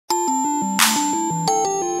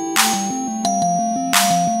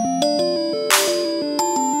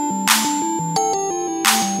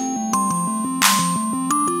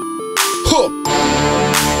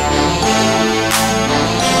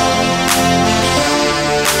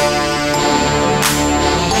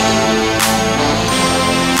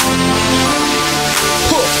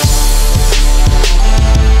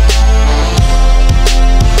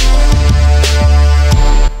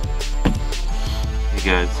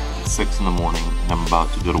6 in the morning and I'm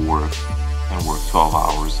about to go to work and work 12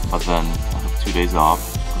 hours, but then I have 2 days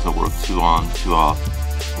off because I work 2 on, 2 off,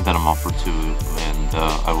 and then I'm off for 2, and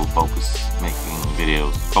I will focus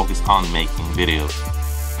on making videos.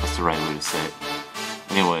 That's the right way to say it.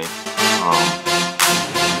 Anyway,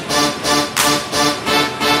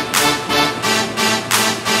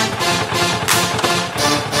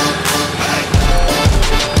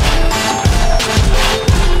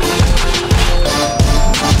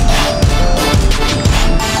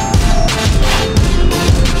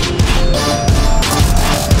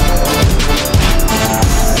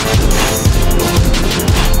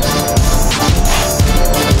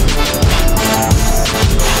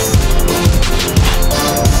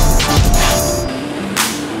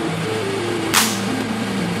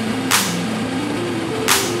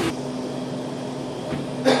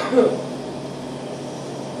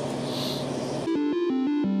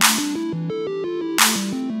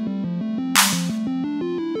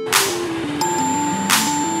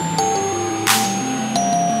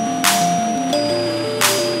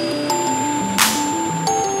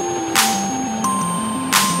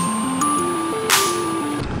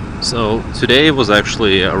 So today was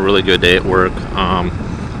actually a really good day at work.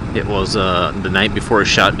 It was the night before it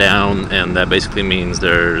shut down, and that basically means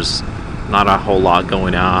there's not a whole lot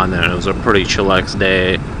going on, and it was a pretty chillax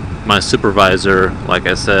day. My supervisor, like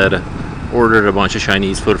I said, ordered a bunch of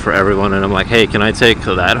Chinese food for everyone, and I'm like, hey, can I take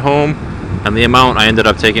that home? And the amount I ended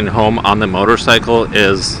up taking home on the motorcycle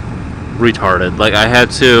is retarded. Like, I had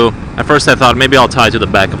to, at first I thought maybe I'll tie to the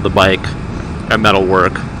back of the bike at metal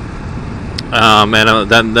work. And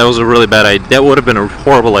that was a really bad idea. That would have been a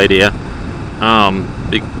horrible idea.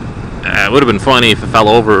 It would have been funny if it fell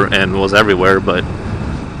over and was everywhere, but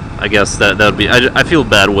I guess that would be. I feel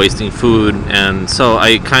bad wasting food, and so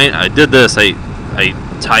I did this. I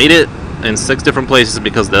tied it in 6 different places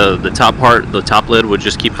because the top lid would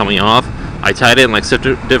just keep coming off. I tied it in like 6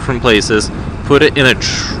 different places. Put it in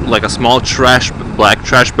like a small black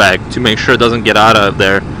trash bag to make sure it doesn't get out of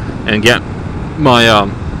there and get my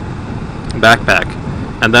backpack,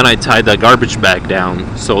 and then I tied the garbage bag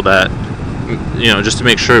down so that, you know, just to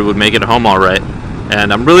make sure it would make it home all right.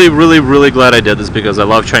 And I'm really glad I did this because I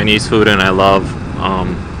love Chinese food, and I love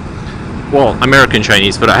well, American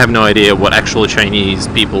Chinese food. I have no idea what actual Chinese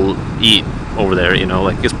people eat over there, you know,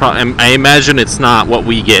 like it's probably, I imagine it's not what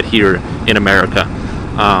we get here in America.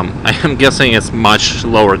 I am guessing it's much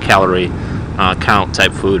lower calorie count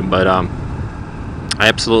type food, but I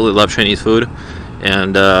absolutely love Chinese food,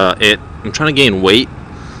 and I'm trying to gain weight,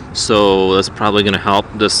 so that's probably going to help.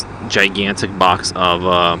 This gigantic box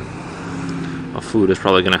of food is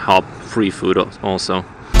probably going to help. Free food also.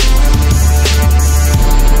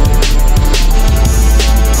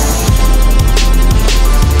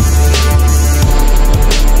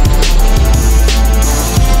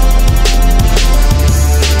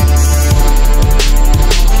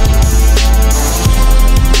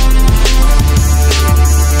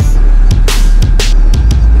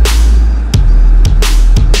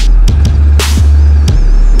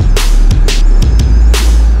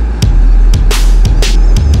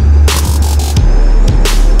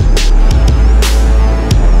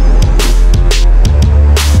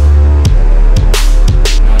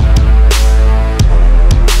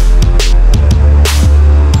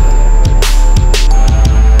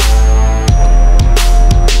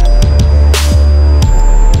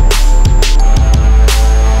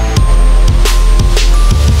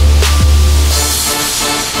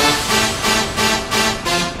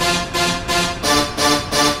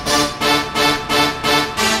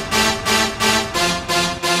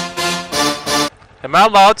 Am I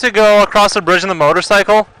allowed to go across the bridge on the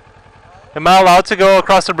motorcycle? Am I allowed to go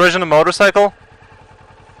across the bridge on the motorcycle?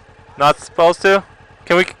 Not supposed to?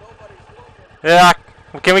 Can we? Yeah.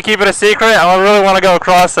 Can we keep it a secret? I really want to go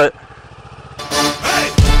across it.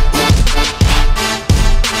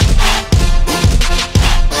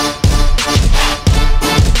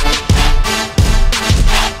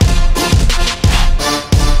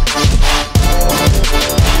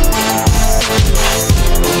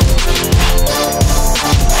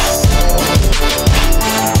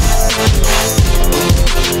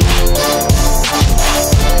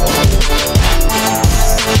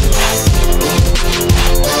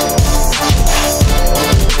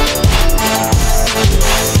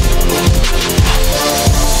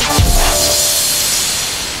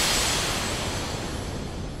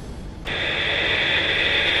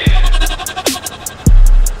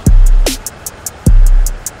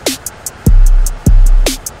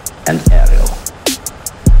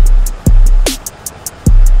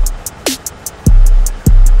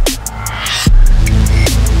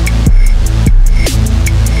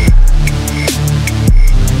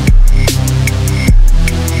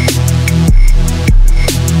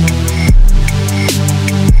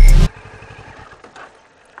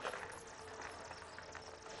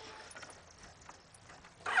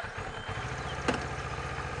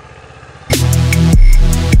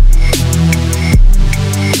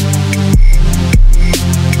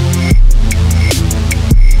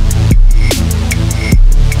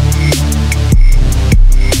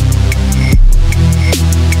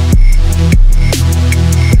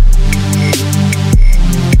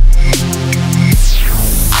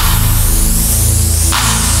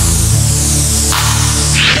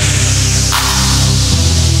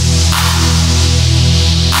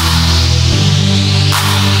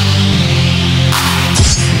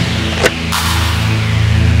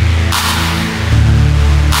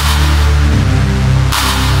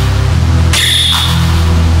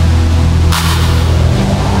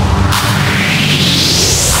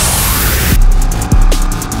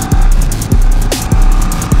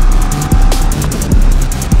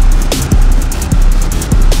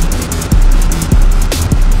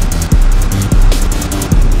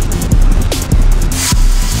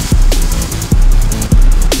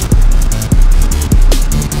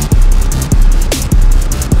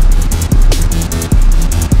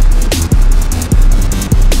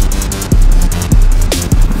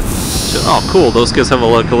 cool. Those kids have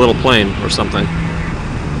like a little plane or something.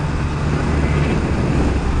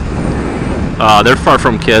 They're far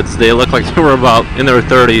from kids. They look like they were about in their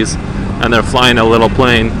 30s, and they're flying a little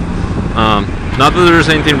plane. Not that there's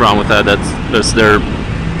anything wrong with that. That's their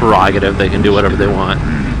prerogative. They can do whatever they want.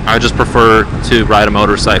 I just prefer to ride a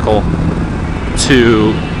motorcycle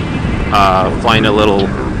to flying a little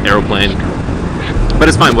airplane. But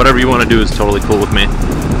it's fine. Whatever you want to do is totally cool with me.